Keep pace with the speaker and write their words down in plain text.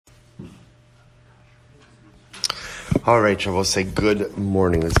All right, Shavuot, say good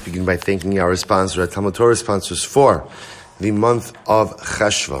morning. Let's begin by thanking our sponsor, our Talmud Torah sponsors for the month of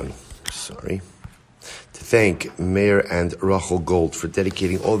Cheshvan. To thank Meir and Rachel Gold for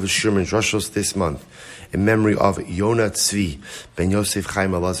dedicating all the Shirman Roshos this month in memory of Yonah Tzvi, Ben Yosef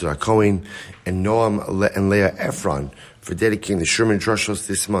Chaim Elazar Cohen, and Noam and Leah Efron for dedicating the Sherman Drushos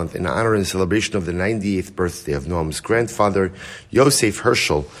this month in honor and celebration of the 98th birthday of Noam's grandfather, Yosef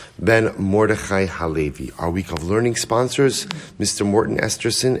Herschel ben Mordechai Halevi. Our week of learning sponsors, Mr. Morton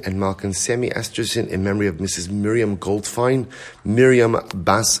Esterson and Malcolm Sammy Esterson in memory of Mrs. Miriam Goldfein, Miriam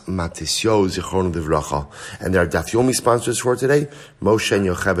Bas Matisyo, Zichron Livracha. And there are Daf Yomi sponsors for today, Moshe and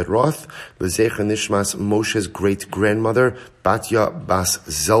Yocheved Roth, L'Zecher Nishmas, Moshe's great-grandmother, Batya Bas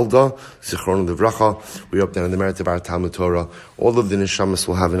Zelda, Zichron Livracha. We hope that in the merit of our Talmud Torah, all of the neshamas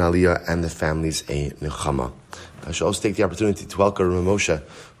will have an aliyah and the families a nechama. I should also take the opportunity to welcome Ramosha,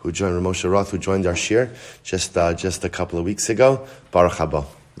 Ramosha Roth, who joined our shir just a couple of weeks ago. Baruch haba.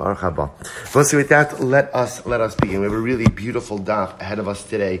 Baruch haba. So with that, let us begin. We have a really beautiful daf ahead of us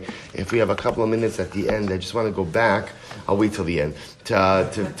today. If we have a couple of minutes at the end, I just want to go back. I'll wait till the end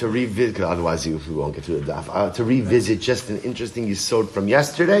to revisit, otherwise we won't get through the daf. To revisit just an interesting yisod from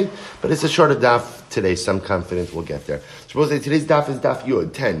yesterday, but it's a shorter daf today, so I'm confident we'll get there. Supposedly today's daf is daf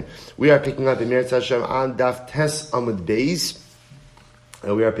Yud 10. We are picking up in Meretz Hashem on daf Tes Amud Beis,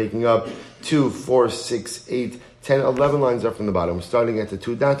 and we are picking up 2, 4, 6, 8, 10, 11 lines up from the bottom. We're starting at the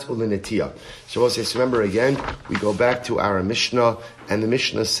 2 dots, Ulinetiyah. So remember again, we go back to our Mishnah, and the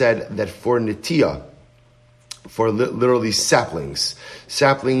Mishnah said that for Netiyah, for literally saplings,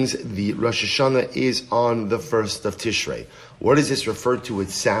 the Rosh Hashanah is on the 1st of Tishrei. What is this referred to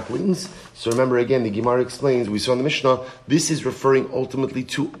with saplings? So remember again, the Gemara explains, we saw in the Mishnah, this is referring ultimately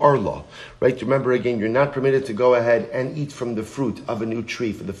to Arla, right? Remember again, you're not permitted to go ahead and eat from the fruit of a new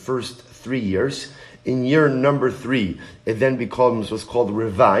tree for the first 3 years. In year number 3, it then becomes what's called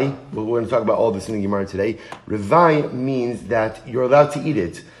Revai. We're going to talk about all this in the Gemara today. Revai means that you're allowed to eat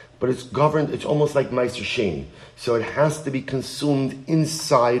it, but it's governed, it's almost like Meiser Sheni. So it has to be consumed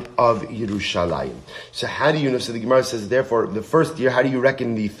inside of Yerushalayim. So how do you know? So the Gemara says, therefore, the first year, how do you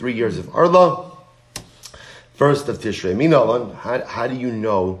reckon the 3 years of Arla? 1st of Tishrei. Minalan, how do you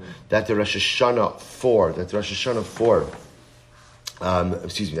know that the Rosh Hashanah 4, that the Rosh Hashanah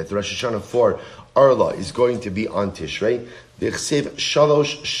 4 Arla is going to be on Tishrei? Because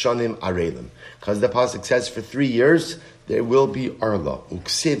the pasuk says for 3 years there will be Arla. And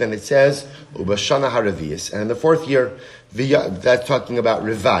it says Ubashana Haravias. And in the 4th year, that's talking about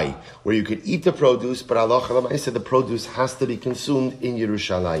Revai, where you could eat the produce, but Allah said the produce has to be consumed in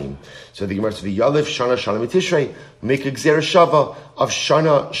Yerushalayim. So the Gemara says V'yalev Shana Shana Tishrei, make a Gzera Shava of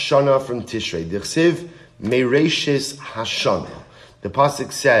Shana from Tishrei. Dichsiv Meireshis Hashana. The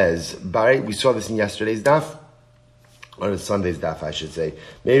pasuk says, we saw this in yesterday's daf, or Sunday's daf, I should say.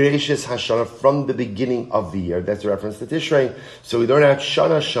 Meireshis Hashana, from the beginning of the year. That's a reference to Tishrei. So we learn out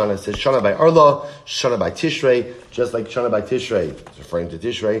Shana. It says Shana by Arla, Shana by Tishrei, just like Shana by Tishrei is referring to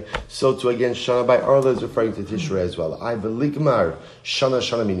Tishrei. So too again, Shana by Arla is referring to Tishrei as well. I Veligmar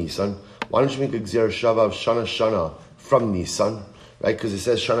Shana min Nisan. Why don't you make a Gzera Shava of Shana from Nisan? Right, because it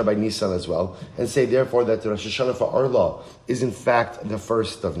says Shana by Nisan as well, and say therefore that the Rosh Hashanah for Arla is in fact the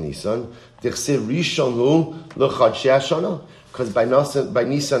 1st of Nisan. Because by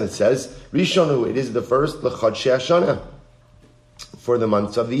Nisan it says Rishonu, it is the 1st L'Chadshei Hashana for the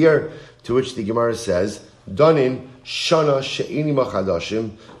months of the year. To which the Gemara says Danin Shana she'eni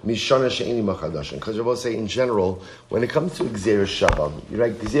machadashim mishana she'eni machadashim. Because we're both saying in general, when it comes to Gzera Shava,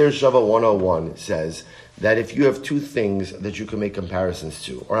 right? Gzera Shava 101 says that if you have 2 things that you can make comparisons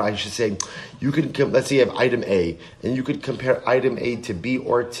to, or I should say, you could, let's say you have item A, and you could compare item A to B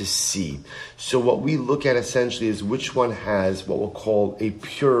or to C. So what we look at essentially is which one has what we'll call a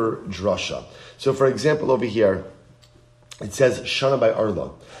pure drasha. So for example, over here, it says Shana by Arla,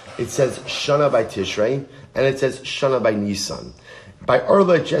 it says Shana by Tishrei, and it says Shana by Nisan. By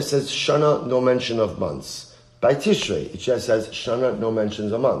Arla, it just says Shana, no mention of months. By Tishrei, it just says Shana, no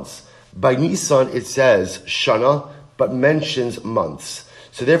mentions of months. By Nisan, it says Shana, but mentions months.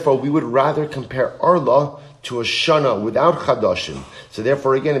 So therefore, we would rather compare Arla to a Shana without Chadashim. So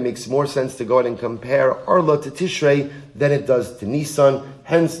therefore, again, it makes more sense to go ahead and compare Arla to Tishrei than it does to Nisan.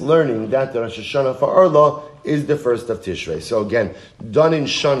 Hence, learning that the Rosh Hashanah for Arla is the 1st of Tishrei. So again, done in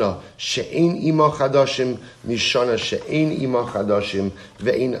Shana she'ein ima chadashim mishana she'ein ima chadashim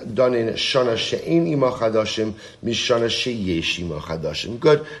ve'in done in Shana she'ein ima chadashim mishana she'yesh ima chadashim.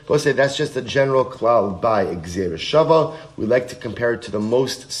 Good. We'll say that's just a general klal by Gzera Shava. We like to compare it to the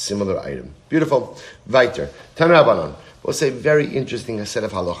most similar item. Beautiful. Weiter. Tana Rabbanan. We'll say very interesting set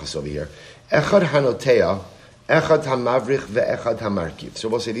of halachas over here. Echad hanotea Echad hamavrich ve'echad hamarkiv. So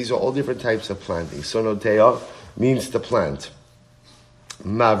we'll say these are all different types of planting. Sonotea means to plant.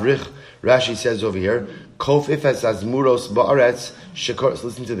 Mavrich, Rashi says over here, Kof ifes azmuros ba'aretz shekor.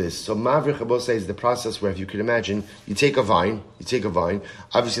 Listen to this. So mavrich, I will say, is the process where, if you could imagine, you take a vine.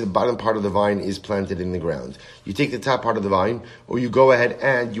 Obviously, the bottom part of the vine is planted in the ground. You take the top part of the vine, or you go ahead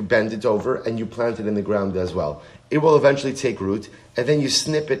and you bend it over and you plant it in the ground as well. It will eventually take root, and then you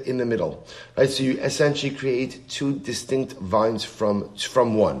snip it in the middle, right? So you essentially create two distinct vines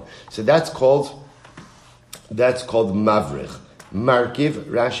from one. So that's called mavrich. Markiv,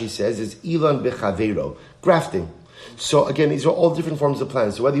 Rashi says, is ilan bechavero, grafting. So again, these are all different forms of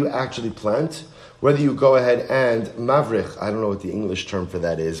plants. So whether you actually plant, whether you go ahead and mavrich, I don't know what the English term for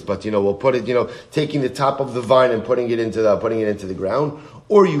that is, but we'll put it, taking the top of the vine and putting it into the ground,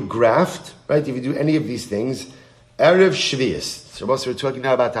 or you graft, right? If you do any of these things, Erev Shvius. So we're talking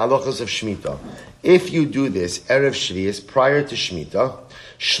now about the halachos of Shemitah. If you do this, Erev Shvius, prior to Shemitah,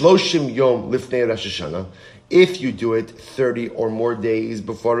 Shloshim Yom Lifnei Rosh Hashanah, if you do it 30 or more days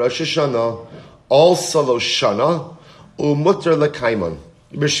before Rosh Hashanah, all Salosh Shana, Umutter L'Kaimon,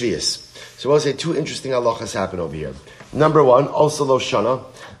 B'Shvius. So we'll say two interesting halachas happen over here. Number one, all Salosh Shana,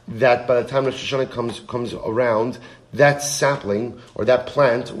 that by the time Rosh Hashanah comes around, that sapling, or that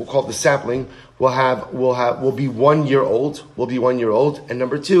plant, we'll call it the sapling, will be 1 year old, and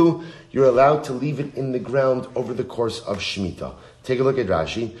number two, you're allowed to leave it in the ground over the course of Shemitah. Take a look at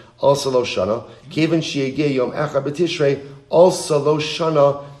Rashi. Also lo shana, kevin shiegei yom echad b'tishrei, also lo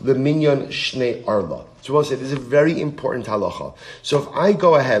shana leminyan shnei arla. So we'll say this is a very important halacha. So if I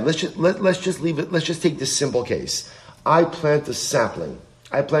go ahead, let's just leave it. Let's just take this simple case. I plant a sapling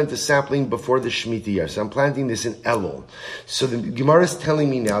before the Shemitah year. So I'm planting this in Elul. So the Gemara is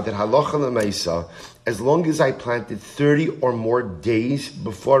telling me now that halacha l'maisa, as long as I planted 30 or more days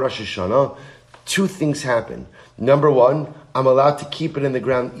before Rosh Hashanah, two things happen. Number one, I'm allowed to keep it in the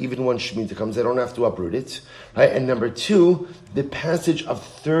ground even when Shemitah comes. I don't have to uproot it. Right? And number two, the passage of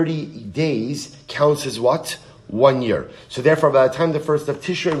 30 days counts as what? 1 year. So therefore, by the time the first of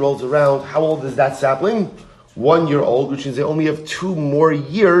Tishrei rolls around, how old is that sapling? 1 year old, which means they only have 2 more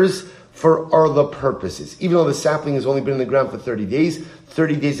years for Arla purposes. Even though the sapling has only been in the ground for 30 days,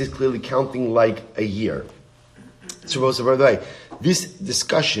 30 days is clearly counting like a year. So by the way, this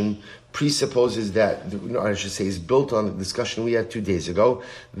discussion presupposes that, I should say, is built on the discussion we had 2 days ago,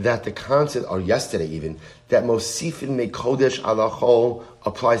 that the concept, or yesterday even, that Mosifin me Kodesh ala Chol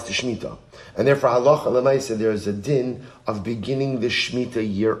applies to Shemitah. And therefore, halacha l'maisa, there is a din of beginning the Shemitah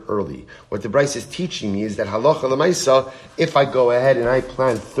year early. What the Bryce is teaching me is that halacha l'maisa, if I go ahead and I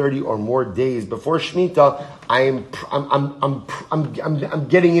plant 30 or more days before Shemitah, I'm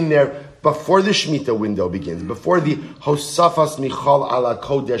getting in there before the Shemitah window begins, before the Hosafas Michal ala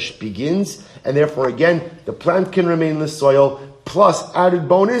Kodesh begins, and therefore again, the plant can remain in the soil, plus added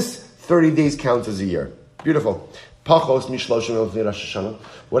bonus, 30 days counts as a year. Beautiful. Pachos mishloshim elfnei Rosh Hashanah.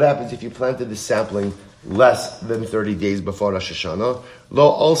 What happens if you planted the sapling less than 30 days before Rosh Hashanah? Lo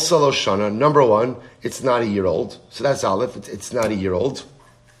also lo shana. Number one, it's not a year old. So that's Aleph. It's not a year old.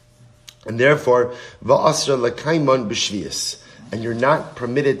 And therefore, va'asra l'kaimon b'shvius. And you're not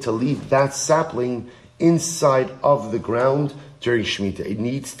permitted to leave that sapling inside of the ground during Shemitah. It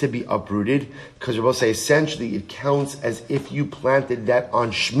needs to be uprooted, because we're going to say essentially it counts as if you planted that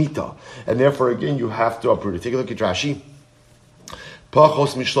on Shemitah. And therefore, again, you have to uproot it. Take a look at Rashi.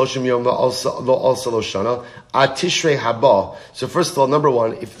 Pachos mishloshim yom also lo shana atishrei haba. So first of all, number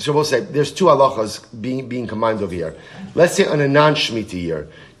one, so we'll say there's two halachas being combined over here. Let's say on a non-Shemitah year,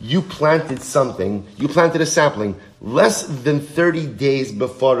 you planted a sapling less than 30 days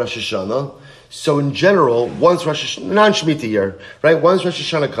before Rosh Hashanah. So in general, once Rosh Hashanah, non-Shemitah year, right? Once Rosh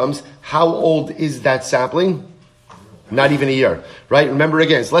Hashanah comes, how old is that sapling? Not even a year, right? Remember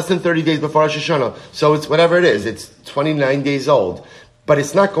again, it's less than 30 days before Rosh Hashanah. So it's whatever it is, it's 29 days old. But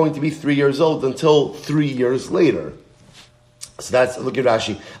it's not going to be 3 years old until 3 years later. So that's, look at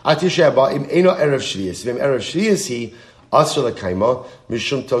Rashi. Atisha ba im eno erev shvius. Vim erev shvius hi asr l'kaima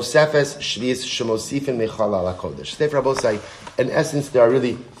mishum tosefes shvius shemosifin mechal ala kodesh. Therefore, I will say, in essence, there are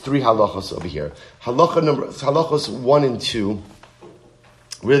really 3 halachos over here. Halachos 1 and 2,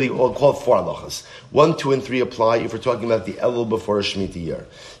 really, we'll call it 4 halachas. 1, 2, and 3 apply if we're talking about the Elul before a Shemitah year.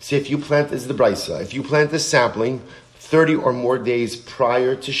 So if you plant, this is the Brisa, if you plant a sapling 30 or more days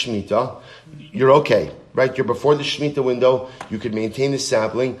prior to Shemitah, you're okay, right? You're before the Shemitah window, you could maintain the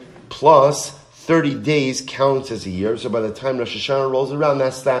sapling, plus 30 days counts as a year, so by the time Rosh Hashanah rolls around,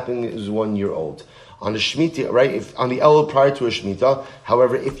 that sapling is 1 year old. On the Shemitah, right, if on the Elul prior to a Shemitah,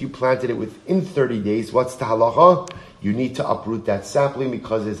 however, if you planted it within 30 days, what's the halacha? You need to uproot that sapling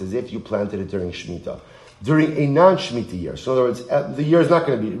because it's as if you planted it during Shemitah. during a non-Shemitah year. So in other words, the year is not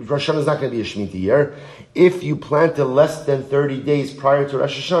going to be, Rosh Hashanah is not going to be a Shemitah year. If you planted less than 30 days prior to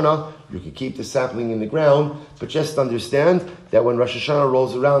Rosh Hashanah, you can keep the sapling in the ground, but just understand that when Rosh Hashanah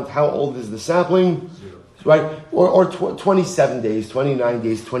rolls around, how old is the sapling? 0. Right? Or 27 days, 29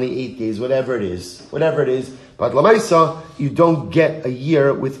 days, 28 days, whatever it is. But Lamaisa, you don't get a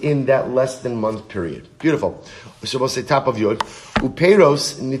year within that less than month period. Beautiful. So we'll say top of Yod.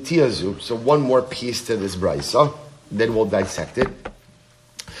 Upeiros nitiazu. So one more piece to this brisa, then we'll dissect it.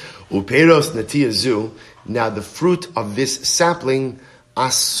 Upeiros nitiazu. Now the fruit of this sapling,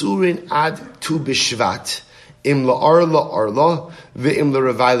 asurin ad tu bishvat, im la'arla ve'im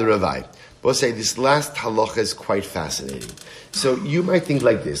la'ravai. We'll say this last halacha is quite fascinating. So you might think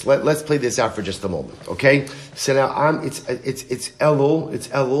like this. Let's play this out for just a moment, okay? So now it's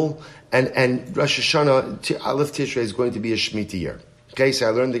Elul, and Rosh Hashanah, Aleph Tishrei is going to be a Shemitah year. Okay, so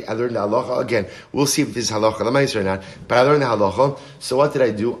I learned the halacha. Again, we'll see if this is halacha l'maisa or not, but I learned the halacha. So what did I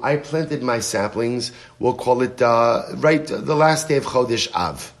do? I planted my saplings, we'll call it, the last day of Chodesh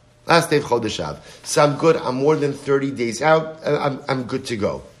Av. So I'm good, I'm more than 30 days out, I'm good to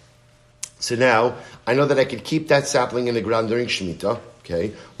go. So now, I know that I could keep that sapling in the ground during Shemitah.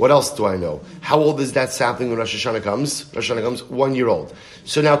 Okay. What else do I know? How old is that sapling when Rosh Hashanah comes? Rosh Hashanah comes 1 year old.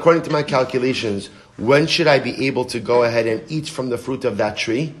 So now, according to my calculations, when should I be able to go ahead and eat from the fruit of that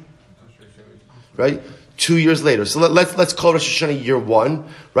tree? Right? 2 years later. So let's call Rosh Hashanah year 1.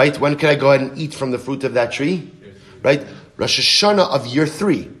 Right? When can I go ahead and eat from the fruit of that tree? Right? Rosh Hashanah of year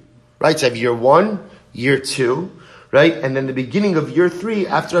 3. Right? So I have year 1, year 2. Right? And then the beginning of year 3,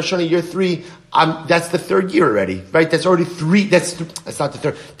 after Rosh Hashanah year 3, that's the 3rd year already. Right? That's already 3, that's not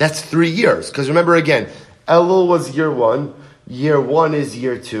the 3rd, that's 3 years. Because remember again, Elul was year 1, year 1 is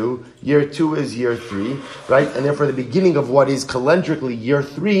year 2, year 2 is year 3, right? And therefore the beginning of what is calendrically year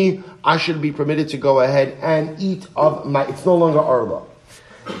 3, I should be permitted to go ahead and eat of it's no longer Arla.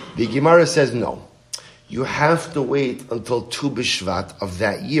 The Gemara says no. You have to wait until Tu B'Shvat of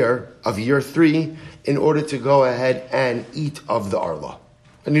that year, of year 3, in order to go ahead and eat of the Arla.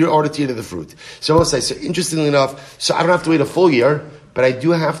 In order to eat of the fruit. So I'll say, so interestingly enough, so I don't have to wait a full year, but I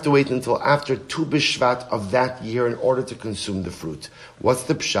do have to wait until after Tu B'Shvat of that year in order to consume the fruit. What's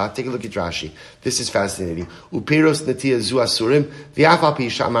the pshat? Take a look at Rashi. This is fascinating. Upeiros netia zu asurim v'afal pi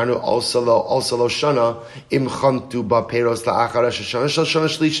shamarnu also lo shana im chantu ba peiros la'achar shana shel shana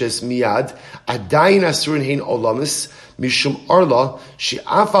shlishes miyad adayin asurin hein olamis mishum arla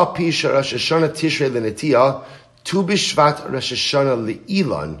she'afal pi sharash shana tishrei lenetia Tu B'Shvat Rosh Hashanah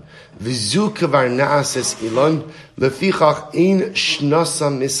le'ilan v'zu kavar na'ases ilan lefichach ein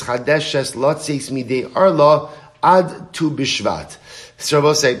shnasa mischadeshes latzeis midei arla ad Tu B'Shvat. So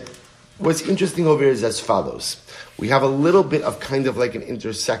Rabbi say, what's interesting over here is as follows. We have a little bit of kind of like an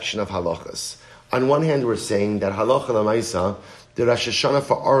intersection of halachas. On one hand, we're saying that halacha l'maisa, the Rosh Hashanah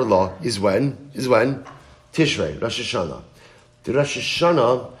for Arla is when? Tishrei, Rosh Hashanah. The Rosh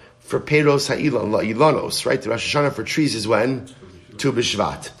Hashanah for Peiros Ha'ilan, La'ilanos, right? The Rosh Hashanah for trees is when? Tu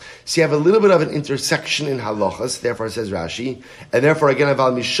B'Shvat. So you have a little bit of an intersection in halachas, therefore says Rashi, and therefore again,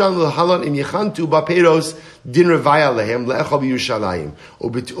 aval mishan l'halon im yechantu ba'peiros din revaya lehem le'echol b'Yushalayim.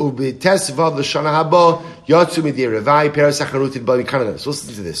 U'b'tes vav l'shana haba yatsu midei revai peiros acharutid ba'im kanana. So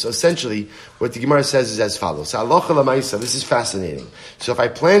listen to this. So essentially, what the Gemara says is as follows. So halacha l'maisa, this is fascinating. So if I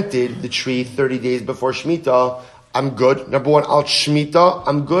planted the tree 30 days before Shemitah, I'm good. Number 1, Al Shemitah,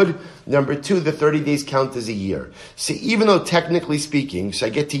 I'm good. Number 2, the 30 days count as a year. So even though technically speaking, so I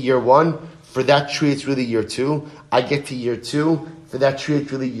get to year 1, for that tree it's really year 2. I get to year 2, for that tree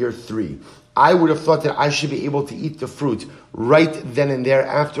it's really year 3. I would have thought that I should be able to eat the fruit right then and there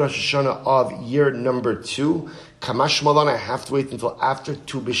after Rosh Hashanah of year number 2. Kamash Malan, I have to wait until after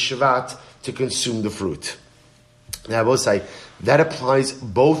Tu B'Shvat to consume the fruit. Now I will say, that applies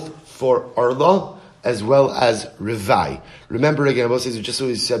both for Arla as well as Revai. Remember again, Abba says just what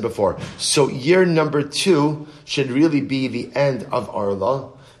we said before. So year number 2 should really be the end of Arla,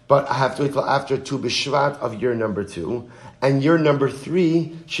 but I have to wait till after Tu B'Shvat of year number 2. And year number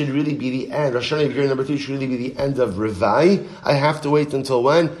 3 should really be the end. Rosh Hashanah of year number 3 should really be the end of Revai. I have to wait until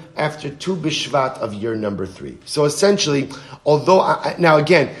when? After Tu B'Shvat of year number 3. So essentially, although, now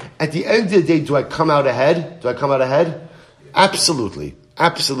again, at the end of the day, do I come out ahead? Absolutely.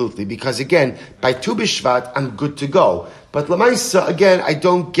 Absolutely, because again, by Tu B'Shvat, I'm good to go. But Lamaisa, again, I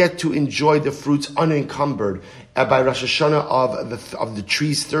don't get to enjoy the fruits unencumbered by Rosh Hashanah of the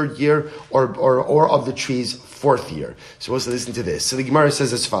tree's 3rd year or of the tree's 4th year. So we'll listen to this. So the Gemara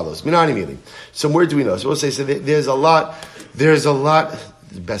says as follows. Minani Mili. So where do we know? So we'll say, so there's a lot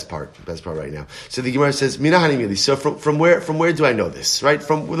the best part right now. So the Gemara says, Minahani Mili. So from where do I know this? Right?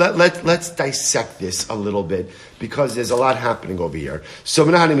 Let's dissect this a little bit because there's a lot happening over here. So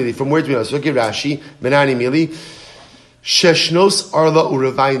Minahani Mili, from where do we know? So look at Rashi, Minahani Mili. Sheshnos arla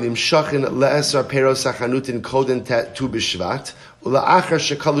urevayim shachin le'esar peros sachanutin koden tu b'shvat ula'achar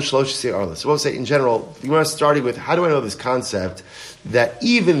shekalu shlosh se arla. So we'll say in general, the Gemara is starting with, how do I know this concept that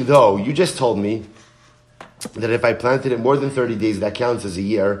even though you just told me that if I planted it more than 30 days, that counts as a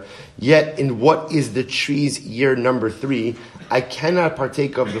year, yet in what is the tree's year number 3, I cannot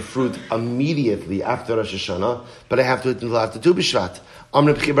partake of the fruit immediately after Rosh Hashanah, but I have to wait until after Tu B'Shvat.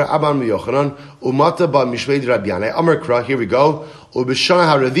 Amr B'chibar Abban M'Yochanan, Umata Ba Mishvei Rabbiyanai, Amr Kra, here we go,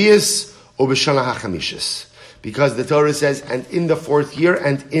 Ub'Shana HaRavius, Ub'Shana HaChamishis. Because the Torah says, and in the 4th year,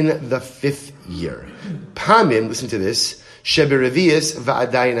 and in the 5th year. Pamim, listen to this, Sheberavius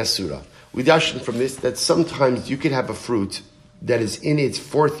Va'adayin Asura. We darshan from this that sometimes you could have a fruit that is in its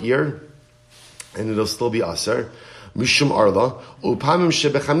 4th year, and it'll still be asar. Mishum arla, upamim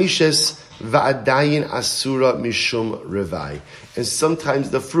shebechamishes va'adayin asura mishum revai. And sometimes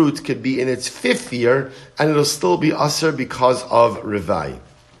the fruit could be in its 5th year, and it'll still be asar because of revai.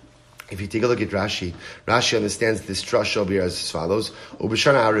 If you take a look at Rashi, Rashi understands this drush over here as follows: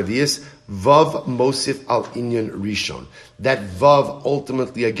 Ubashana Aravius Vav Mosif Al Inyan Rishon. That Vav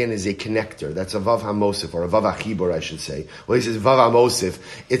ultimately again is a connector. That's a Vav HaMosif, or a Vav HaChibor, I should say. Well, he says Vav HaMosif.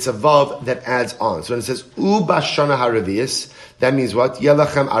 It's a Vav that adds on. So when it says Ubashana Haravius, that means what?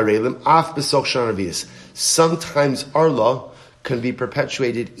 Yelachem Arelim Af Besoch Shana Haravius. Sometimes Arla can be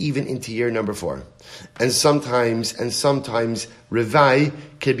perpetuated even into year number 4. And sometimes Revai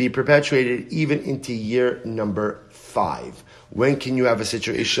can be perpetuated even into year number 5. When can you have a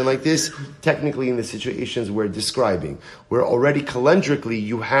situation like this? Technically in the situations we're describing, where already calendrically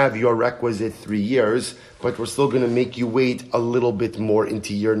you have your requisite 3 years, but we're still going to make you wait a little bit more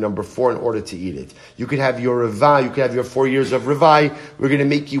into year number 4 in order to eat it. You could have your Revai, you could have your 4 years of Revai, we're going to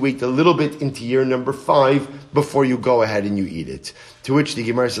make you wait a little bit into year number 5 before you go ahead and you eat it. To which the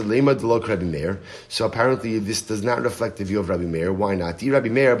Gemara says, Lema delok Rabbi Meir. So apparently this does not reflect the view of Rabbi Meir. Why not? The Rabbi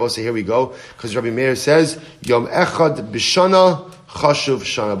Meir, both say, here we go, because Rabbi Meir says, Yom Echad B'Shana Chashuv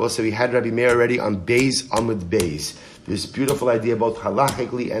Shana. Both say we had Rabbi Meir already on Beis Amud Beis. This beautiful idea both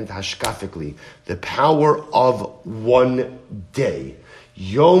halachically and hashkafically. The power of one day.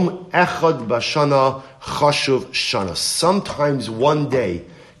 Yom Echad B'Shana Chashuv Shana. Sometimes one day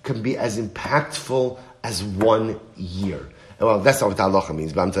can be as impactful as 1 year. Well, that's not what the halacha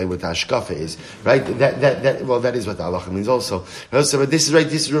means, but I'm telling you what the hashkafa is, right? That is what the halacha means also. But this is right.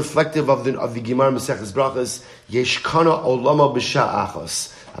 This is reflective of the Gemara Maseches Brachos. Yeshkana olama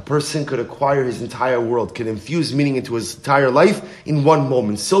b'sha'achos. A person could acquire his entire world, could infuse meaning into his entire life in one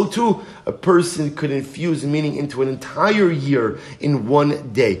moment. So too, a person could infuse meaning into an entire year in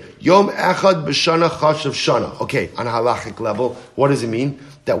 1 day. Yom echad b'shana chashav shana. Okay, on a halachic level, what does it mean?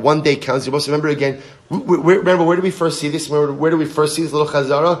 That 1 day counts. You must remember again. Remember, where do we first see this? Where do we first see this little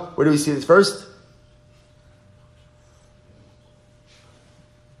chazara? Where do we see this first?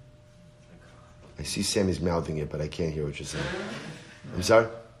 I see Sammy's mouthing it, but I can't hear what you're saying. I'm sorry?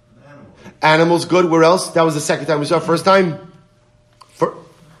 Animals, good. Where else? That was the second time we saw it. First time?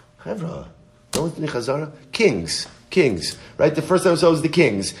 Kings. Right? The first time we saw it was the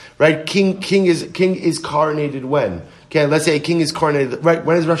kings. Right? King is coronated when? Okay, let's say a king is coronated. Right?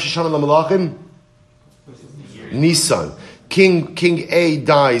 When is Rosh Hashanah L'Malachim? Nisan. King A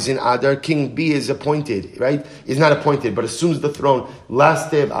dies in Adar. King B is appointed, right? Is not appointed, but assumes the throne.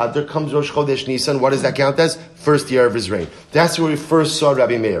 Last day of Adar comes Rosh Chodesh Nisan. What does that count as? First year of his reign. That's where we first saw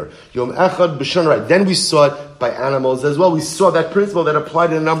Rabbi Meir. Yom Echad B'Shana. Right. Then we saw it by animals as well. We saw that principle that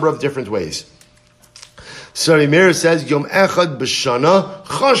applied in a number of different ways. So Rabbi Meir says, Yom Echad B'Shana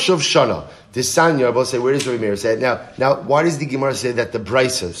Chashav Shana. This Sanya, I both say, where does Rabbi Meir say it? Now, why does the Gemara say that the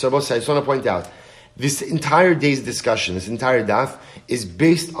Brisa? So I both say, I just want to point out, this entire day's discussion, this entire daf, is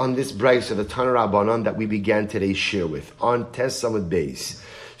based on this Brisa, the Tana Rabbanan, that we began today's shir with, on Tes Samud Beis.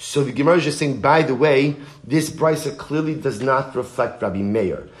 So the Gemara is just saying, by the way, this Brisa clearly does not reflect Rabbi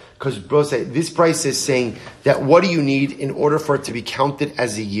Meir. Because this Brisa is saying that what do you need in order for it to be counted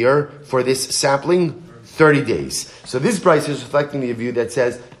as a year for this sapling? 30 days. So this Brisa is reflecting the view that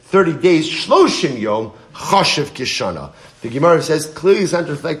says 30 days, Shloshim Yom, Chashav Kishana. The Gemara says clearly it's not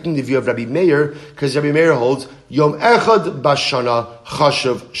reflecting the view of Rabbi Meir, because Rabbi Meir holds Yom Echad Bashana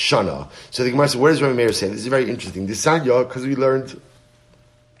Chashav Shana. So the Gemara says, where does Rabbi Meir say? This is very interesting. This Sanya, because we learned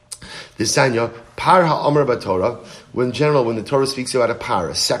this Sanya, Par HaOmer BaTorah, when the Torah speaks about a par,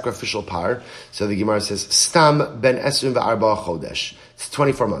 a sacrificial par, so the Gemara says, Stam ben Esrim v'arba chodesh. It's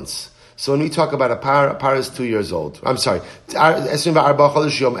 24 months. So when we talk about a par is 2 years old. I'm sorry.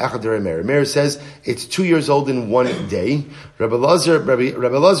 Meir says it's 2 years old in 1 day. Rabbi Lazar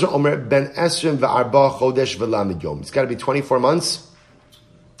Omer ben Esrim v'arba chodesh v'lamed yom. It's got to be 24 months.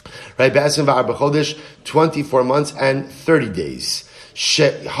 Right? Be'esrim v'arba chodesh, 24 months and 30 days.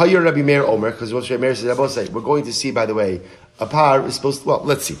 Hayir Rabbi Meir Omer, because what Rabbi Meir says, we're going to see, by the way, a par is supposed to, well,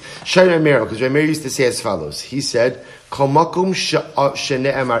 let's see. Shai Rabbi Meir, because Rabbi Meir used to say as follows. He said, Kol makum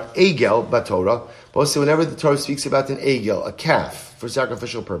shene'emar egel b'Torah. Also, whenever the Torah speaks about an egel, a calf, for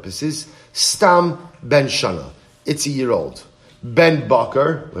sacrificial purposes, stam ben shana. It's a year old. Ben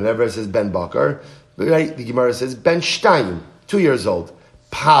bakar, whenever it says ben bakar, right, the Gemara says ben shtayim, 2 years old.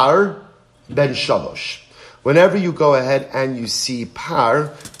 Par, ben shalosh. Whenever you go ahead and you see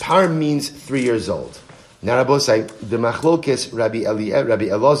par means 3 years old. Now, Rabbosai, the machlokes Rabbi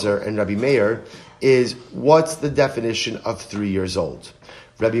Elazar and Rabbi Meir is what's the definition of 3 years old?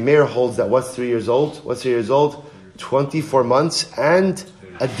 Rabbi Meir holds that what's 3 years old? What's 3 years old? 24 months and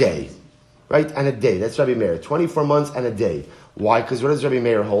a day. Right? And a day. That's Rabbi Meir. 24 months and a day. Why? Because what does Rabbi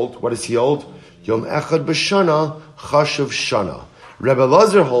Meir hold? What does he hold? Yom echad b'shana, chashuv shana. Rabbi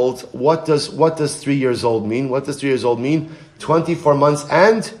Lazar holds, what does 3 years old mean? What does 3 years old mean? 24 months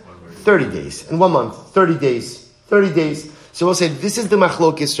and 30 days. In 1 month, 30 days. 30 days. So we'll say, this is the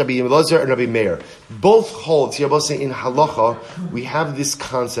machlokes, Rabbi Lazar and Rabbi Meir. Both hold, so we'll say in halacha, we have this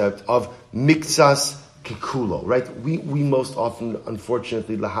concept of miktsas kekulo, right? We most often,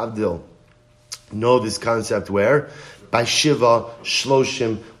 unfortunately, lahavdil, know this concept where? By Shiva,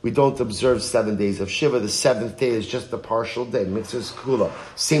 Shloshim, we don't observe 7 days of Shiva. The 7th day is just a partial day. Mitzvahs Kula.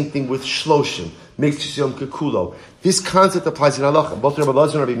 Same thing with Shloshim. Mitzvahs Yom Kekulo. This concept applies in halacha. Both Rabbi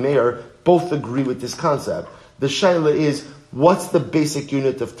Lazar and Rabbi Meir both agree with this concept. The shaila is, what's the basic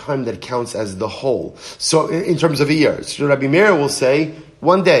unit of time that counts as the whole? So in terms of a year. So Rabbi Meir will say,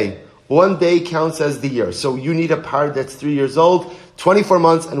 1 day. 1 day counts as the year. So you need a par that's 3 years old. 24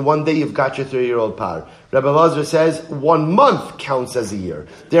 months and 1 day you've got your 3-year-old par. Rabbi Lazar says 1 month counts as a year.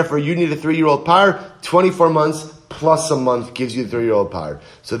 Therefore, you need a 3-year-old par. 24 months plus a month gives you the 3-year-old par.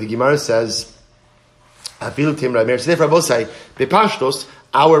 So the Gemara says, Afilu Tim Rabbi Meir. So therefore, both say, Bepashtos,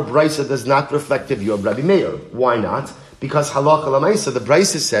 our brisa does not reflect the view of Rabbi Meir. Why not? Because halacha lamaisa, the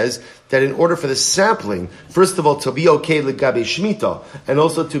brisa says that in order for the sampling, first of all, to be okay legabe shmita, and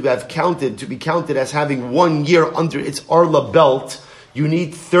also to be counted as having 1 year under its arla belt, you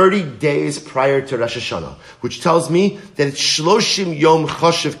need 30 days prior to Rosh Hashanah, which tells me that it's Shloshim Yom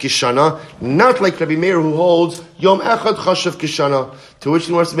Chashav Kishana, not like Rabbi Meir who holds Yom Echad Chashav Kishana, to which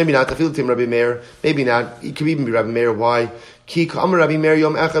the Gemara says, maybe not, I feel Tim Rabbi Meir, maybe not, it could even be Rabbi Meir, why? Ki Kam Rabbi Meir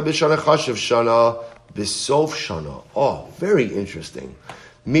Yom Echad B'Shana Chashav Shana, B'Sof Shana. Oh, very interesting.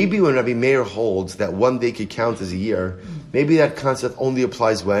 Maybe when Rabbi Meir holds that 1 day could count as a year, maybe that concept only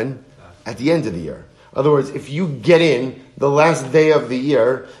applies when? At the end of the year. In other words, if you get in the last day of the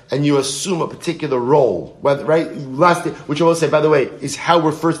year and you assume a particular role, right? Last day, which I will say, by the way, is how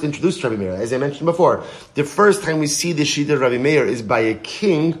we're first introduced to Rabbi Meir. As I mentioned before, the first time we see the Shita of Rabbi Meir is by a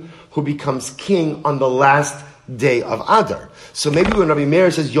king who becomes king on the last day of Adar. So maybe when Rabbi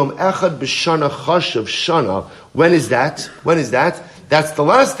Meir says Yom Echad B'Shana Chashav Shana, when is that? When is that? That's the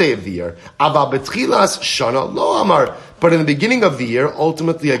last day of the year. Aba B'Tchilas Shana Lo Amar. But in the beginning of the year,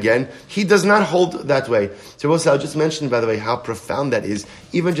 ultimately again, he does not hold that way. So I'll just mention, by the way, how profound that is,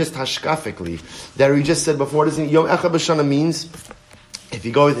 even just hashkafically. That we just said before, doesn't Yom Echad B'Shana means, if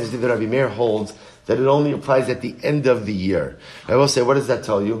you go with this, the Rabbi Meir holds, that it only applies at the end of the year. I will say, what does that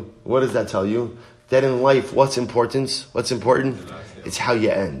tell you? What does that tell you? That in life, what's important? What's important? It's how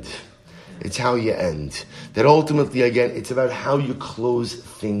you end. It's how you end. That ultimately, again, it's about how you close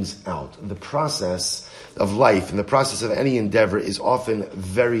things out. The process of life and the process of any endeavor is often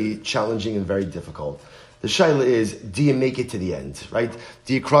very challenging and very difficult. The shaila is, do you make it to the end, right?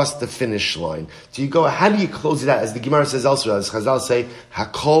 Do you cross the finish line? Do you go, how do you close it out? As the Gemara says elsewhere, as Chazal say,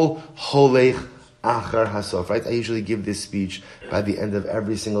 Hakol Holech Achar Hasof, right? I usually give this speech by the end of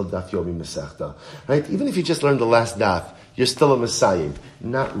every single Daf Yomi Masechta, right? Even if you just learned the last Daf, you're still a Messiah.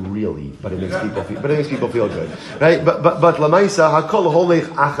 Not really, but it makes people feel good, right? But Lamaisa Hakol Holech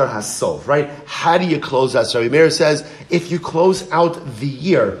Achar Hasof, right? How do you close out? So Rabbi Meir says, if you close out the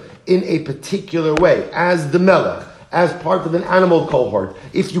year in a particular way, as the Melech, as part of an animal cohort,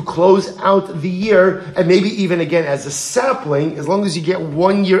 if you close out the year, and maybe even again as a sapling, as long as you get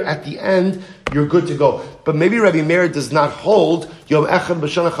 1 year at the end, you're good to go. But maybe Rabbi Meir does not hold Yom Echad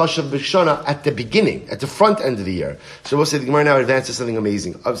B'Shana Chashav B'Shana at the beginning, at the front end of the year. So we'll say the Gemara now advances something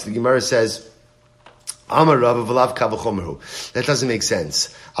amazing. Obviously the Gemara says, Amar Rav v'lav kal v'chomeru. That doesn't make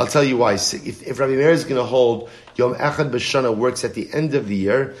sense. I'll tell you why. If Rabbi Meir is going to hold Yom Echad B'Shana works at the end of the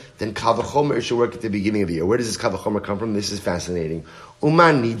year, then kal v'chomer should work at the beginning of the year. Where does this kal v'chomer come from? This is fascinating.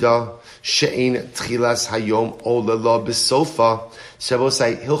 Uman nida she'ein tchilas hayom olala b'sofa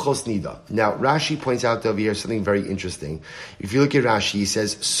shavosai hilchos nida. Now Rashi points out over here something very interesting. If you look at Rashi, he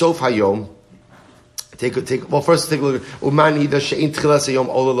says sof hayom. First take a look at Umanida Shein Tchilas Hayom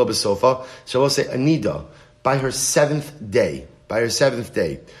Olala B'Sofa. So we'll say Anida by her seventh day.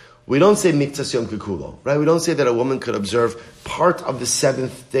 We don't say Miktas Yom Kikulo, right? We don't say that a woman could observe part of the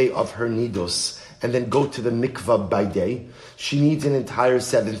seventh day of her nidos and then go to the mikvah by day. She needs an entire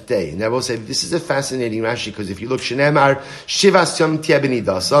seventh day. And I will say, this is a fascinating Rashi, because if you look, Shenemar, Shivas Yom Tieh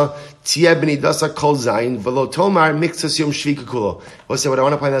B'nidasa Kol Zayin, V'lo Tomar, Miktas Yom Shvi Kikulo. We'll say, what I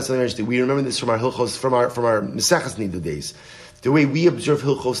want to point out something interesting. We remember this from our Hilchos, from our Mesechas Nida days. The way we observe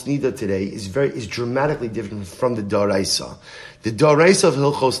Hilchos Nida today is dramatically different from the Daraisa. The Daraisa of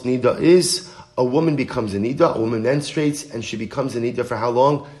Hilchos Nida is a woman becomes a Nida, a woman menstruates, and she becomes a Nida for how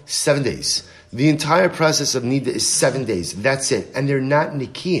long? 7 days. The entire process of Nida is 7 days. That's it. And they're not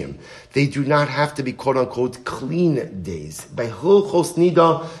Nikiyim. They do not have to be quote unquote clean days. By Hilchos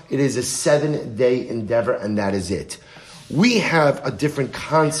Nida, it is a 7-day endeavor, and that is it. We have a different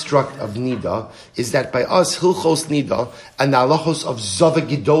construct of Nida, is that by us, Hilchos Nida and the halachos of Zava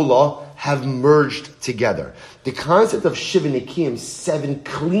Gedola have merged together. The concept of Shiva Nikiyim, 7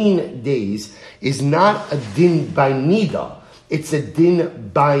 clean days, is not a din by Nida. It's a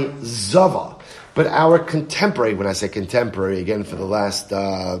din by Zava. But our contemporary, when I say contemporary, again for the last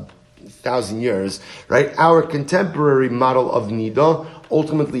 1,000 years, right? Our contemporary model of Nida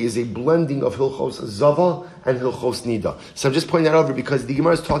ultimately is a blending of Hilchos Zava and Hilchos Nida. So I'm just pointing that over because the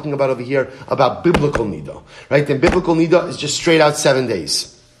Gemara is talking about over here about biblical Nida, right? And biblical Nida is just straight out 7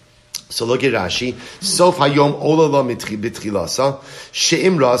 days. So look at Rashi. Sof hayom olala mitchilasa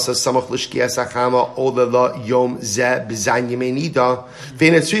she'im rasa samach l'shkias achama olala yom ze b'zayin yemei nida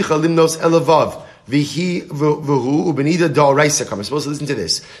ve'netzricha limnos elavav v'hi v'hu u'benida da'oraisa kam. We're supposed to listen to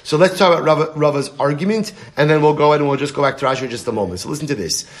this. So let's talk about Rava's argument, and then we'll go ahead and we'll just go back to Rashi in just a moment. So listen to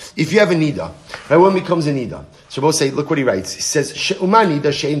this. If you have a nida, right, when becomes a nida, so we'll say, look what he writes. He says, she'uma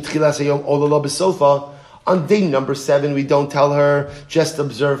nida she'im tchilas hayom olala b'sofa. On day number 7, we don't tell her, just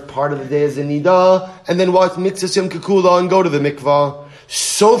observe part of the day as a nida, and then what? Mitzvah yom kikula, and go to the mikvah.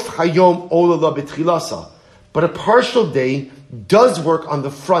 Sof hayom olala b'tchilasa. But a partial day does work on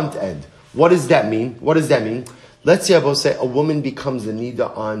the front end. What does that mean? Let's say, I will say, a woman becomes a nida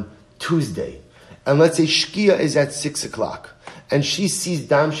on Tuesday. And let's say Shkia is at 6 o'clock. And she sees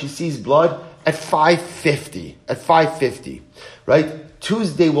dam, she sees blood at 5:50. Right?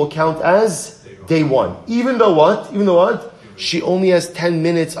 Tuesday will count as day 1. Even though what? She only has 10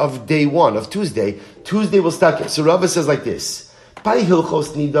 minutes of day 1, of Tuesday. Tuesday will start. So Rava says like this. By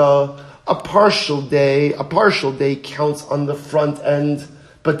Hilchos Nida, a partial day counts on the front end,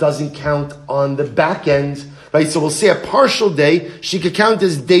 but doesn't count on the back end. Right? So we'll say a partial day, she could count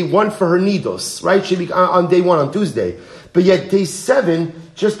as day 1 for her nidos. Right? She'd be on day 1 on Tuesday. But yet day 7,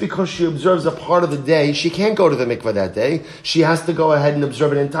 just because she observes a part of the day, she can't go to the mikvah that day. She has to go ahead and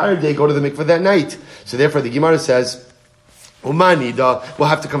observe an entire day, go to the mikvah that night. So therefore the Gemara says, Umanida, we'll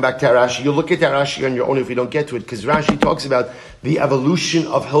have to come back to Rashi. You'll look at that Rashi on your own if we don't get to it, because Rashi talks about the evolution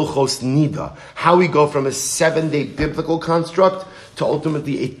of Hilchos Nida. How we go from a 7-day biblical construct to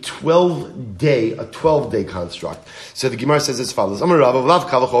ultimately a 12-day construct. So the Gemara says as follows: Amar Rav v'lav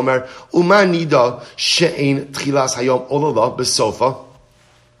kal v'chomer umanida she'ein tchilas hayom olala b'sofa.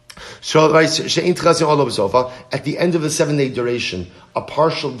 At the end of the 7-day duration, a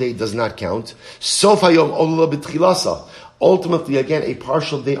partial day does not count. Sof hayom olala b'tchilasa. Ultimately, again, a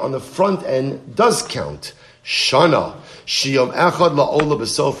partial day on the front end does count. Shana sheyom echad la'ola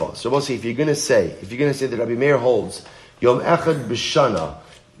b'sofa. So we'll say if you're going to say that Rabbi Meir holds Yom Echad B'Shana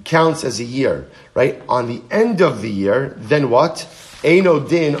counts as a year, right? On the end of the year, then what? Eino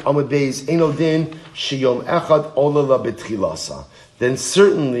din, Amud Beis, Eino din, Sheyom Echad Olala B'Tchilasa. Then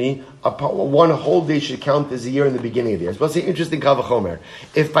certainly, one whole day should count as a year in the beginning of the year. So let's say interesting Kal V'chomer.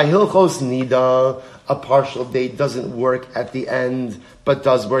 If by Hilchos Nida, a partial day doesn't work at the end, but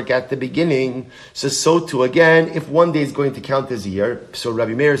does work at the beginning, so too again, if one day is going to count as a year, so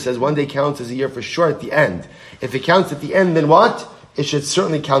Rabbi Meir says one day counts as a year for sure at the end. If it counts at the end, then what? It should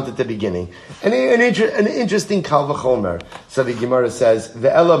certainly count at the beginning. An interesting Kal V'chomer. So the Gemara says, the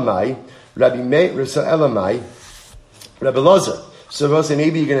Elamai, Rabbi Meir, so Elamai, Rabbi Lozer. So we'll say,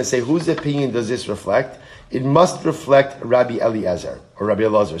 maybe you're going to say, whose opinion does this reflect? It must reflect Rabbi Eliezer, or Rabbi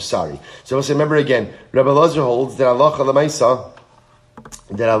Elazar, sorry. So we'll say, remember again, Rabbi Elazar holds that Allah Lamaisa,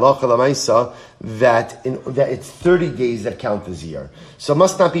 that halacha l'maisa that it's 30 days that count as a year. So it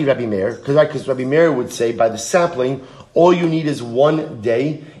must not be Rabbi Meir, because Rabbi Meir would say by the sapling, all you need is 1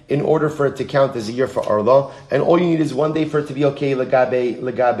 day in order for it to count as a year for Arla, and all you need is 1 day for it to be okay legabe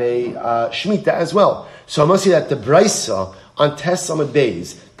Shemitah as well. So I must say that the Braisa on Tes Amud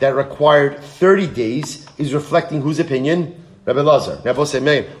Beis that required 30 days is reflecting whose opinion? Rabbi Elazar. Now,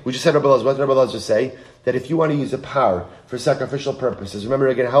 we just said Rabbi Elazar. What did Rabbi Elazar say? That if you want to use a par for sacrificial purposes, remember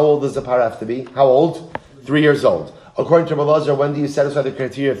again, how old does the par have to be? How old? 3 years old. According to Rabbi Elazar, when do you satisfy the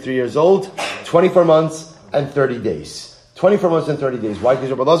criteria of 3 years old? 24 months and 30 days. 24 months and 30 days. Why? Because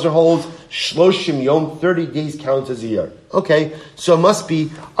Rabbi Elazar holds Shloshim Yom, 30 days counts as a year. Okay, so it must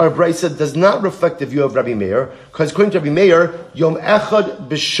be, our Braisa does not reflect the view of Rabbi Meir, because according to Rabbi Meir, Yom Echad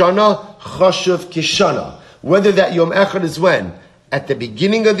B'Shana Chashuv Kishana. Whether that Yom Echad is when? At the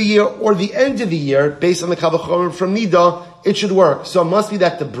beginning of the year or the end of the year, based on the Kal V'chomer from Nida, it should work. So it must be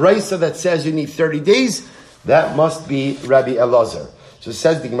that the Braisa that says you need 30 days, that must be Rabbi Elazar. So it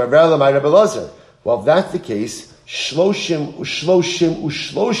says, the Gemara, my Rabbi Elazar. Well, if that's the case, Shloshim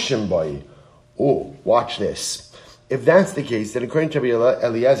ushloshim bai. Oh, watch this. If that's the case, then according to Rabbi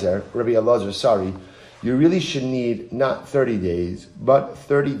Elazar, you really should need not 30 days, but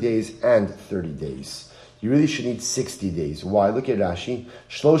 30 days and 30 days. You really should need 60 days. Why? Look at Rashi.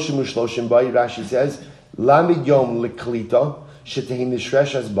 Shloshim ushloshim bai. Rashi says, Lamid yom leklita shetehin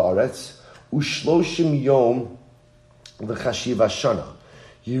nishresh as baaretz ushloshim yom lechashiv shana.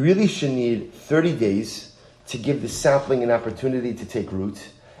 You really should need 30 days to give the sapling an opportunity to take root.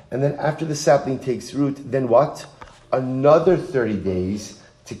 And then after the sapling takes root, then what? Another 30 days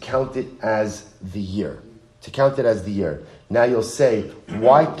to count it as the year. Now you'll say,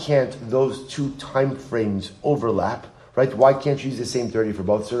 why can't those two time frames overlap? Right? Why can't you use the same 30 for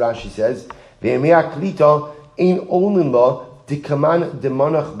both? So Rashi says, because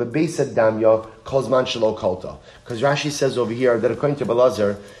Rashi says over here that according to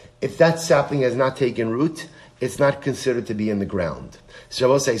Belazar, if that sapling has not taken root, it's not considered to be in the ground. So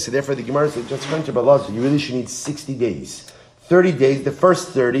I will say, so therefore the Gemara says, just according to Belazar, you really should need 60 days. 30 days, the first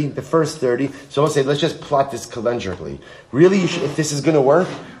 30. So I will say, let's just plot this calendarically. Really, if this is going to work,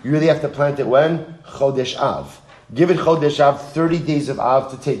 you really have to plant it when? Chodesh Av. Give it Chodesh Av, 30 days of Av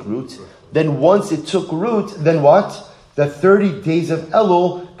to take root. Then once it took root, then what? The 30 days of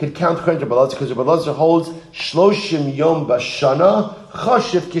Elul could count according to Belazar, because Belazar holds Shloshim Yom Bashana,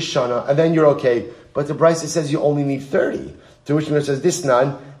 Chashiv Kishana, and then you're okay. But the Braisa says you only need 30. To which it says, this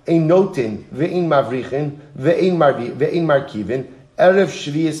nan, ein notin, ve'in mavrichin, ve'in markivin, erev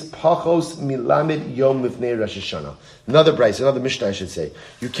shvius pachos milamid yom lifnei Rosh Hashanah. Another Braisa, another Mishnah I should say.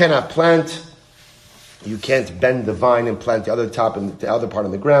 You cannot plant, you can't bend the vine and plant the other top and the other part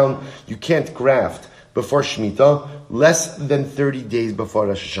on the ground. You can't graft before Shemitah, less than 30 days before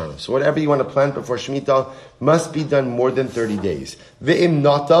Rosh Hashanah. So whatever you want to plant before Shemitah must be done more than 30 days. Ve'im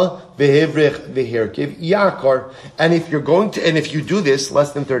nata, ve'hevrich, ve'herkiv, yakar. And if you do this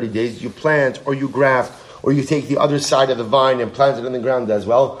less than 30 days, you plant or you graft or you take the other side of the vine and plant it in the ground as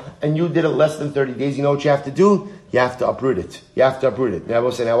well, and you did it less than 30 days, you know what you have to do? You have to uproot it. Now I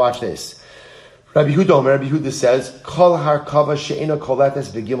will say, now watch this. Rabbi Yehuda says, Kol har kava she'ena koletes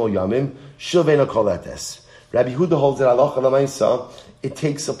begimel yamim, shilvena koletes. Rabbi Yehuda holds that halacha l'maisa, it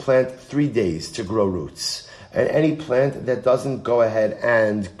takes a plant 3 days to grow roots. And any plant that doesn't go ahead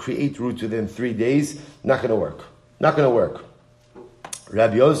and create roots within 3 days, not going to work.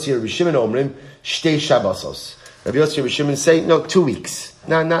 Rabbi Yossi and Rabbi Shimon omrim, shtei shabbosos. Rabbi Yossi and Rabbi Shimon say, no, 2 weeks.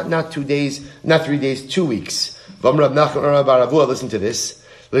 Not 2 days, not 3 days, 2 weeks. Vam Rav Nachman Rav Baravua, listen to this.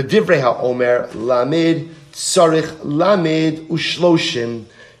 L'divrei ha'omer, lamid, tzarich, lamid, ushloshim.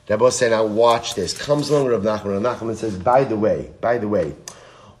 Rabbi say, now watch this. Comes along Rav Nachman. Rav Nachman says, by the way,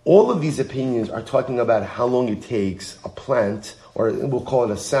 all of these opinions are talking about how long it takes a plant, or we'll call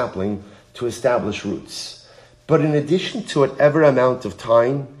it a sapling, to establish roots. But in addition to whatever amount of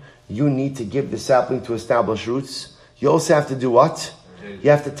time you need to give the sapling to establish roots, you also have to do what? You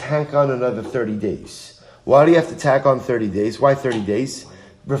have to tack on another 30 days. Why do you have to tack on 30 days? Why 30 days?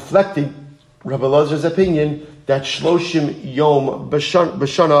 Reflecting Rabbi Elazar's opinion that Shloshim Yom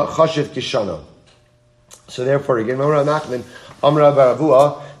B'Shana Chashiv Kishana. So therefore, again, Amar Nachman, Amar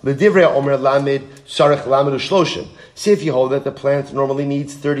Baravua, L'divrei Omer Lamed Sarich Lamed Ushloshim. See if you hold that the plant normally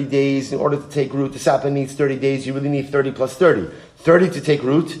needs 30 days in order to take root. The sapling needs 30 days. You really need 30 plus 30. 30 to take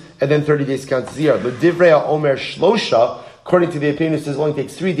root, and then 30 days count as zero. L'divrei Omer Shlosha, according to the opinion, it says it only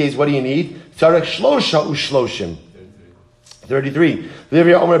takes 3 days. What do you need? Sarich Shlosha Ushloshim. 33.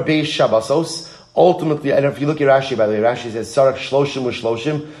 L'divrei Omer Beis Shabbosos. Ultimately, and if you look at Rashi, by the way, Rashi says, Sarach Shloshim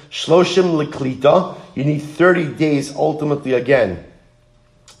Ushloshim, Shloshim Leklita, you need 30 days ultimately again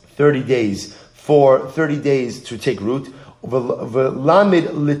 30 days to take root. V'lamid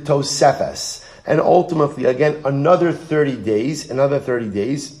litosefes. And ultimately, again, another 30 days,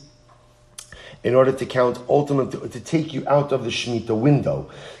 in order to count, ultimately, to take you out of the Shemitah window.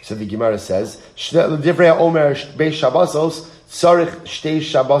 So the Gemara says,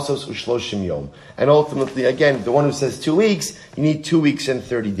 and ultimately, again, the one who says 2 weeks, you need 2 weeks and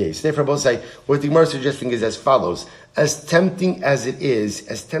 30 days. Therefore, both say, what the Gemara is suggesting is as follows. As tempting as it is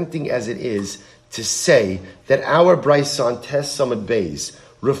to say that our Brisa on Tes Samad Beis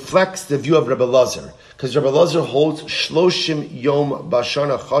reflects the view of Rebbe Lazar, because Rebbe Lazar holds Shloshim Yom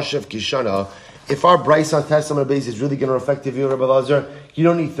Bashana Chashav Kishana. If our Brisa on Tes Samad Beis is really going to reflect the view of Rebbe Lazar, you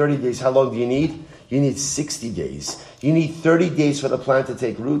don't need 30 days. How long do you need? You need 60 days. You need 30 days for the plant to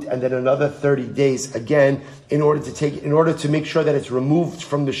take root, and then another 30 days again in order to make sure that it's removed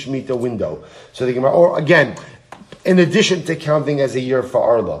from the Shemitah window. So the Gemara, or again, in addition to counting as a year for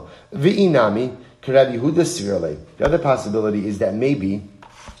Arla, V'inami Rabbi Yehuda Svirle. The other possibility is that maybe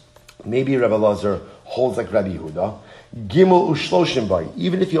Rebbe Lazar holds like Rabbi Yehuda. Gimel ushloshim bay.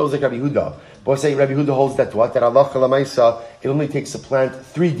 Even if he holds like Rabbi Yehuda, but say Rabbi Yehuda holds that what? That Allah Lamaisa, it only takes a plant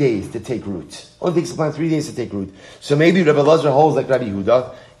 3 days to take root. Only takes a plant 3 days to take root. So maybe Rebbe Lazar holds like Rabbi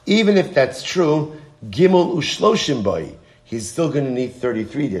Yehuda. Even if that's true, Gimel ushloshim bay, he's still going to need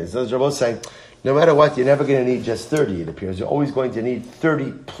 33 days. Those Rebbe say, no matter what, you're never going to need just 30, it appears. You're always going to need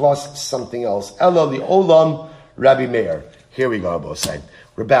 30 plus something else. Elo the Olam Rabbi Meir. Here we go, both sides.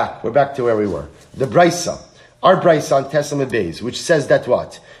 We're back to where we were. The Brisa. Our Brisa on Tes Samad Beis, which says that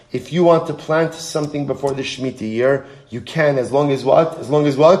what? If you want to plant something before the Shemitah year, you can, as long as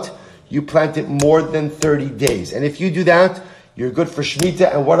what? You plant it more than 30 days. And if you do that, you're good for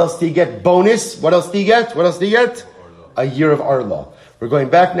Shemitah. And what else do you get? Bonus. What else do you get? A year of Arla. We're going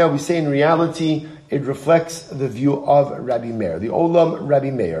back now. We say in reality, it reflects the view of Rabbi Meir. The Olam Rabbi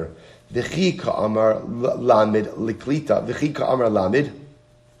Meir. V'chi ka'amar lamid liklita. V'chi ka'amar lamid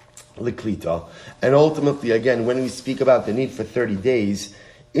liklita. And ultimately, again, when we speak about the need for 30 days,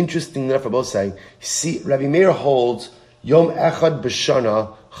 interesting enough, both say, see, Rabbi Meir holds Yom Echad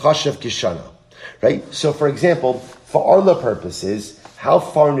B'Shana Chashav Kishana. Right? So, for example, for Arla purposes, how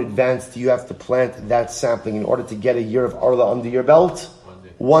far in advance do you have to plant that sapling in order to get a year of Arla under your belt?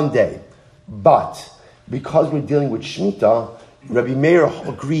 1 day. But, because we're dealing with Shemitah, Rabbi Meir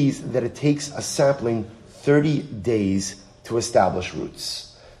agrees that it takes a sapling 30 days to establish roots.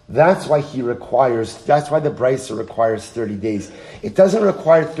 That's why the Brisa requires 30 days. It doesn't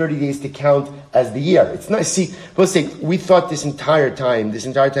require 30 days to count as the year. It's not, see, let's say, we thought this entire time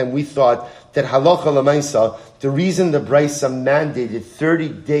we thought that halacha l'maisa, the reason the Brisa mandated 30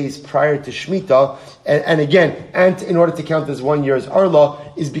 days prior to Shemitah, and in order to count as 1 year's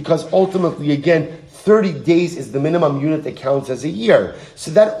Arla, is because ultimately, again, 30 days is the minimum unit that counts as a year.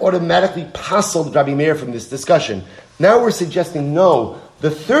 So that automatically puzzled Rabbi Meir from this discussion. Now we're suggesting, no, the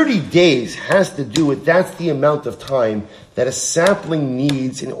 30 days has to do with, that's the amount of time that a sapling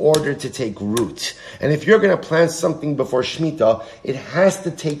needs in order to take root. And if you're going to plant something before Shemitah, it has to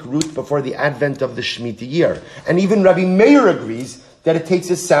take root before the advent of the Shemitah year. And even Rabbi Meir agrees that it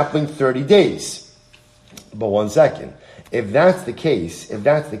takes a sapling 30 days. But 1 second. If that's the case,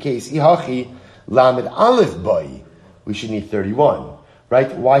 Ihachi Lamed Aleph Bai, we should need 31.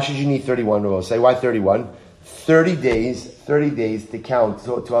 Right? Why should you need 31? We'll say, why 31? 30 days to count,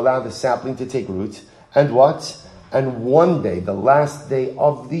 to allow the sapling to take root. And what? And 1 day, the last day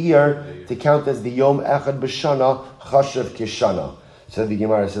of the year, to count as the Yom Echad B'Shana Chashav Kishana. So the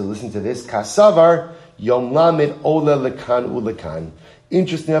Gemara says, listen to this. Kasavar Yom Lamed Ola Lekan Ulekan.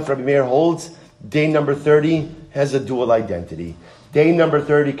 Interesting enough, Rabbi Meir holds, day number 30 has a dual identity. Day number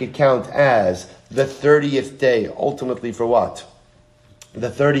 30 could count as the 30th day, ultimately for what? The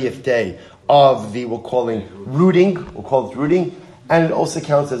 30th day of the, we'll call it rooting, and it also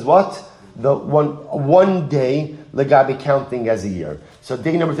counts as what? The one day, legabe counting as a year. So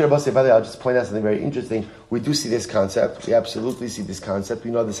day number 30, by the way, I'll just point out something very interesting. We do see this concept. We absolutely see this concept.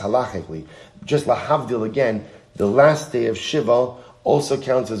 We know this halachically. Just lahavdil again, the last day of Shiva also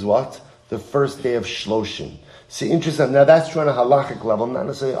counts as what? The first day of Shloshim. See, interesting. Now that's true on a halachic level, not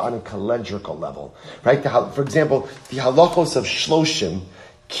necessarily on a calendrical level, right? For example, the halachos of Shloshim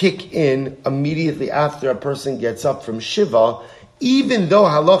kick in immediately after a person gets up from Shiva, even though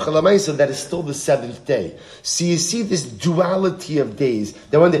halacha l'maisa, that is still the 7th day. So you see this duality of days.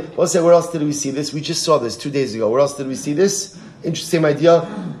 That one day, let's say, where else did we see this? We just saw this 2 days ago. Where else did we see this? Interesting idea.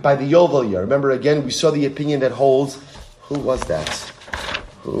 By the Yovel year. Remember again, we saw the opinion that holds. Who was that?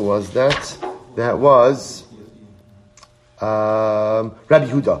 That was Rabbi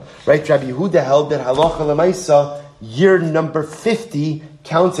Yehuda. Right? Rabbi Yehuda held that halacha l'maisa, year number 50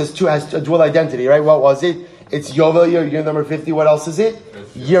 counts as a dual identity, right? What was it? It's Yovel year number 50. What else is it?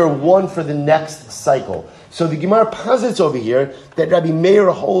 Year 1 for the next cycle. So the Gemara posits over here that Rabbi Meir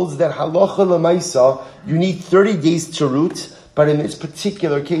holds that halacha l'maisa, you need 30 days to root, but in this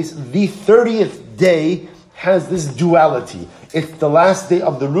particular case, the 30th day has this duality. It's the last day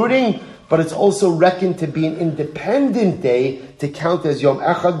of the rooting, but it's also reckoned to be an independent day to count as Yom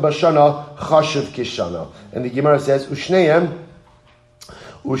Echad Bashana Chashuv Kishana. And the Gemara says, Ushnehem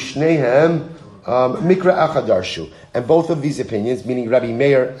Mikra Echad Darshu. And both of these opinions, meaning Rabbi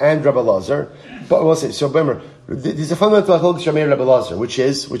Meir and Rabbi Lazar, but we'll say, so remember, there's a fundamental halakha Rabbi Meir and Rabbi Lazar, which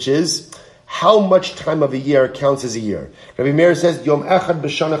is how much time of a year counts as a year. Rabbi Meir says Yom Echad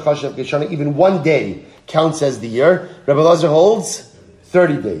B'Shana Chashav Kishana, even one day counts as the year. Rabbi Lazar holds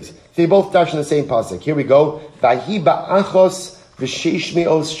 30 days. They both touch on the same pasuk. Here we go. Vahi ba'achos v'sheish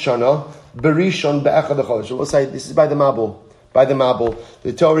me'os shana berishon be'echad l'chodesh. We'll say this is by the Mabul. By the Mabul,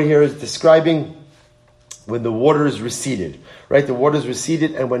 the Torah here is describing when the water is receded, right? The water is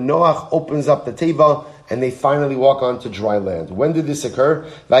receded, and when Noach opens up the teva, and they finally walk onto dry land. When did this occur?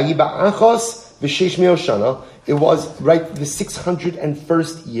 Vahi ba'achos v'sheish me'os shana. It was right the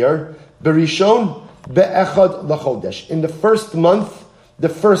 601st year. Berishon be'echad l'chodesh. In the first month. The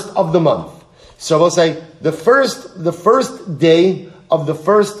first of the month. So we'll say the first day of the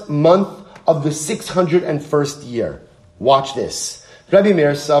first month of the 601st year. Watch this. Rabbi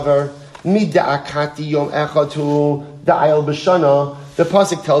Meir Savar mida'akati yom echatu da'ayel b'shana. The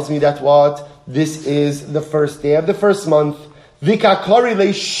pasuk tells me that what? This is the first day of the first month. Vikakari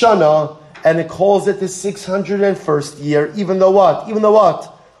le'shana, and it calls it the 601st year. Even though what?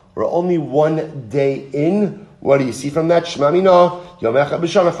 We're only one day in. What do you see from that? Shmamina, Yom Echad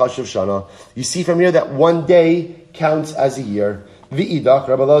B'Shana Chashuv Shana. You see from here that one day counts as a year. V'idach,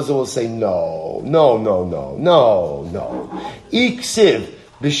 Rabbi Lazar will say, no. Iksiv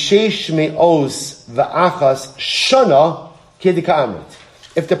b'sheish me'os v'achas shana kedika amrit.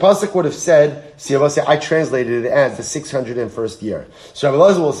 If the pasuk would have said, see, I will say, I translated it as the 601st year. So Rabbi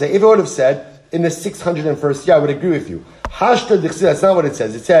Lazar will say, if it would have said, in the 601st year, I would agree with you. Hashta d'chsiv, that's not what it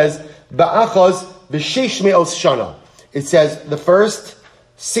says. It says, ba'achas b'sheish me'os shana. It says the first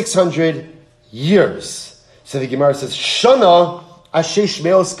 600 years. So the Gemara says, shana asheish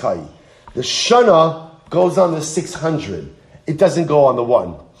me'os kai. The shana goes on the 600. It doesn't go on the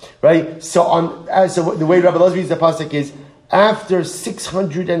 1. Right? So the way Rabbi Lazar reads the pasuk is, after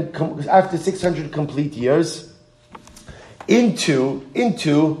 600 complete years, into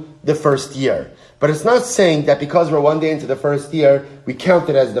the first year. But it's not saying that because we're one day into the first year, we count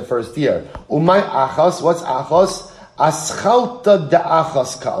it as the first year. Umay achas, what's achas? Aschalta de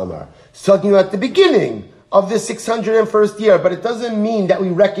achas ka'amar. It's talking about the beginning of the 601st year, but it doesn't mean that we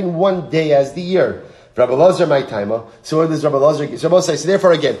reckon one day as the year. Rabbi Lazar, my timer. So where does Rabbi Lazar get? So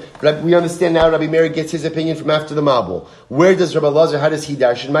therefore again, we understand now Rabbi Meir gets his opinion from after the Mabul. Where does Rabbi Lazar, how does he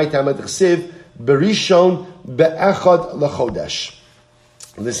dash? In my timer, d'chsiv, berishon be'echad l'chodesh.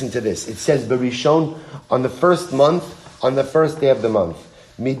 Listen to this. It says Berishon on the first month, on the first day of the month.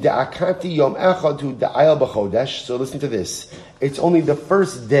 Mida'akati yom echad da'ayel b'chodesh. So listen to this. It's only the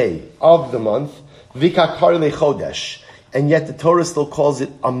first day of the month. Vikakar lechodesh. And yet the Torah still calls it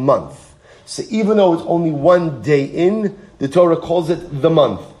a month. So even though it's only one day in, the Torah calls it the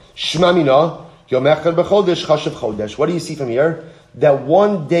month. Shmamina yom echad b'chodesh chashav chodesh. What do you see from here? That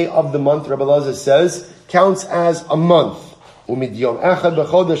one day of the month, Rabbi Lazar says, counts as a month. And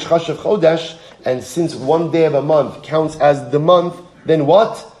since one day of a month counts as the month, then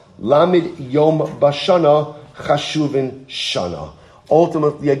what? Lamid Yom Bashana Chashuvin Shana.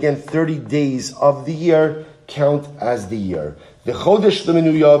 Ultimately, again, 30 days of the year count as the year. The Chodesh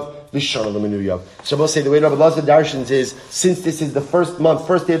L'Menuyav, the Shana L'Menuyav. So we'll say the way Rabbi Lazar darshans is, since this is the first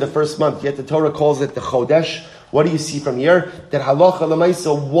day of the first month, yet the Torah calls it the Chodesh. What do you see from here? That halacha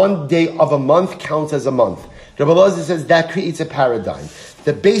l'maisa, one day of a month counts as a month. Rabbi Lazar says that creates a paradigm.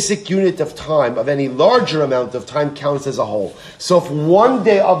 The basic unit of time of any larger amount of time counts as a whole. So if one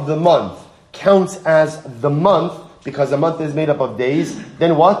day of the month counts as the month, because a month is made up of days,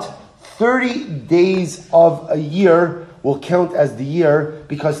 then what? 30 days of a year will count as the year,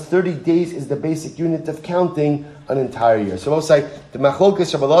 because 30 days is the basic unit of counting an entire year. So we'll say the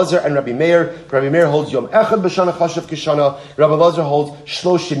Machlokes Rabbi Lazar and Rabbi Meir. Rabbi Meir holds Yom Echad B'Shana Chashav Kishana. Rabbi Lazar holds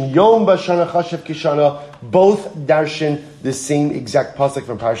Shloshim Yom B'Shana Chashav Kishana. Both darshan the same exact pasuk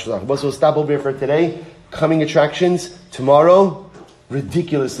from Parashat Lach. So we'll stop over here for today. Coming attractions tomorrow.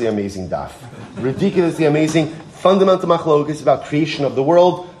 Ridiculously amazing daf. Ridiculously amazing fundamental Machlokes about creation of the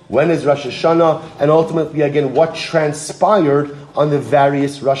world. When is Rosh Hashanah? And ultimately, again, what transpired on the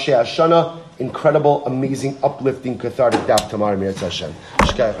various Rosh Hashanah incredible, amazing, uplifting, cathartic daf tomorrow. Mir Hashem.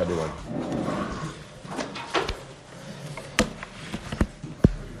 Shkayach everyone.